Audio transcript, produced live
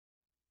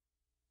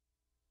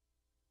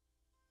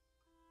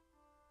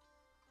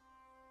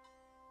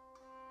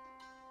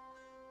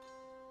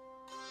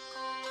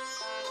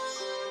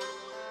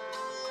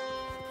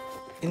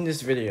In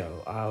this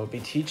video, I'll be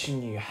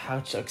teaching you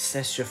how to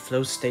access your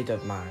flow state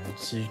of mind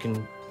so you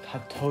can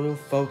have total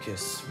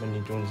focus when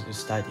you're doing your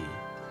study.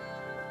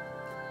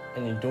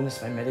 And you're doing this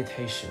by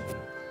meditation.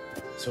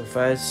 So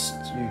first,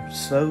 you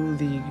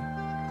slowly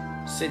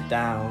sit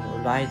down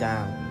or lie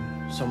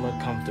down somewhere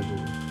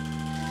comfortable.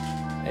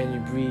 And you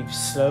breathe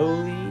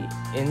slowly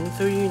in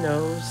through your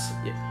nose,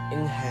 you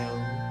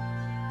inhale,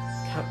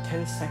 count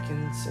 10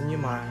 seconds in your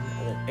mind,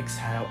 and then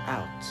exhale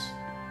out.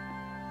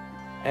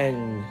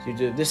 And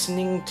you're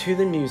listening to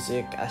the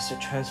music as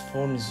it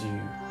transforms you,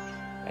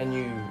 and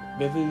you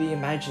vividly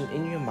imagine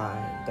in your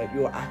mind that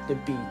you're at the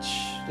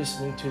beach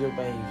listening to the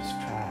waves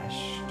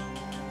crash,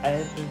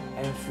 ebb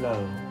and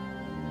flow.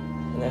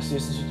 And as you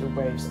listen to the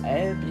waves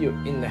ebb, you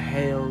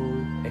inhale,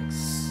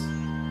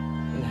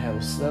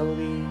 inhale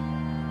slowly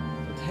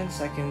for 10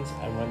 seconds,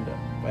 and when the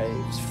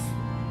waves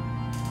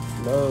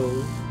flow,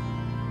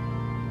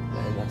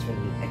 then that's when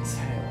you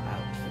exhale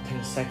out for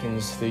 10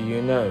 seconds through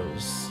your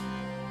nose.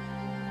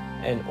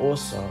 And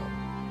also,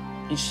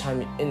 each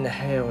time you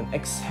inhale and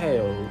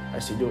exhale,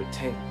 as you do it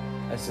 10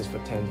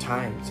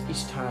 times,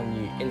 each time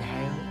you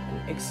inhale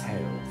and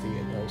exhale through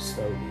your nose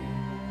slowly.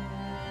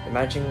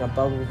 Imagine a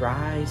bubble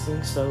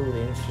rising slowly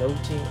and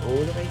floating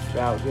all the way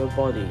throughout your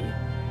body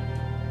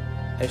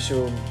as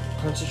your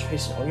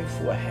concentration on your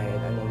forehead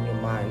and on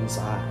your mind's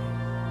eye.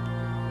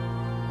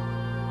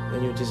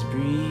 Then you're just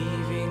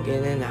breathing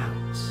in and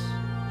out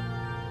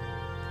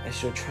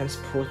as you're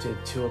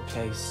transported to a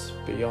place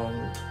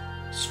beyond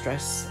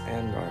stress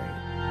and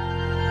worry.